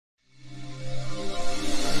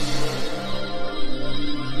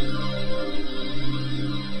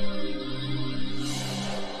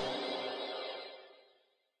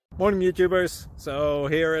Morning YouTubers. So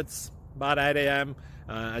here it's about 8 a.m.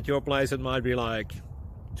 At your place it might be like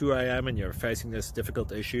 2 a.m. and you're facing this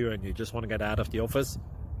difficult issue and you just want to get out of the office.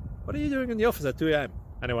 What are you doing in the office at 2 a.m.?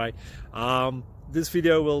 Anyway, this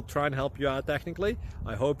video will try and help you out technically.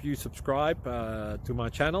 I hope you subscribe to my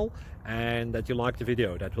channel and that you like the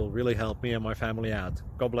video. That will really help me and my family out.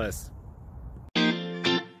 God bless.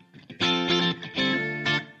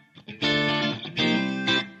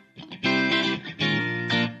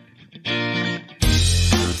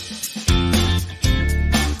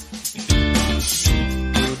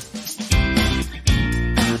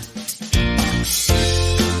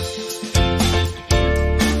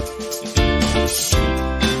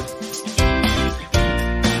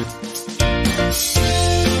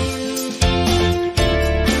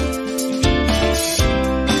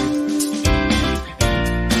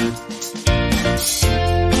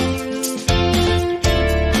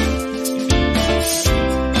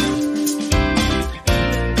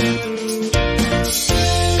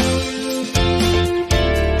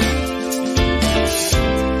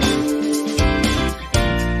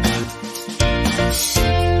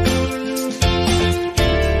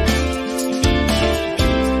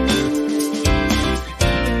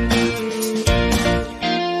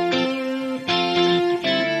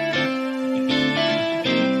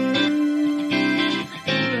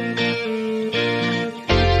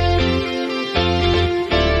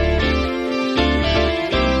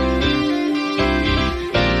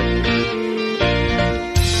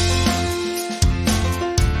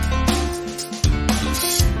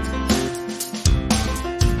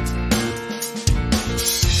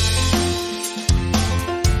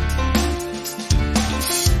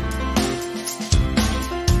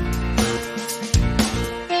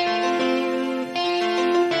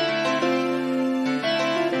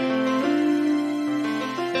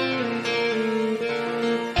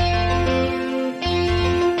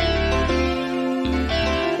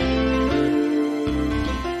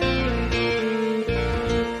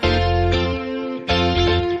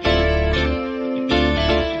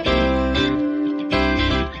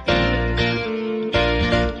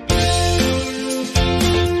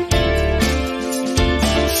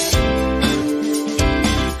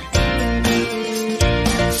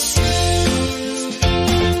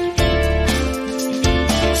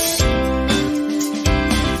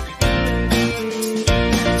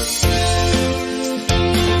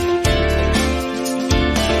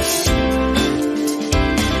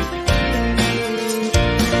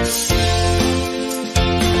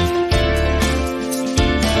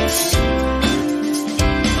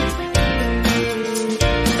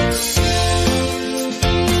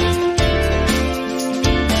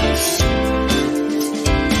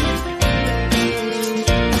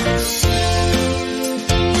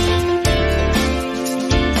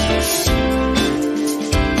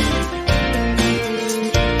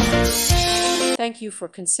 Thank you for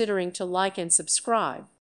considering to like and subscribe.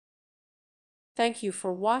 Thank you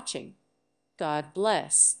for watching. God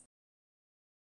bless.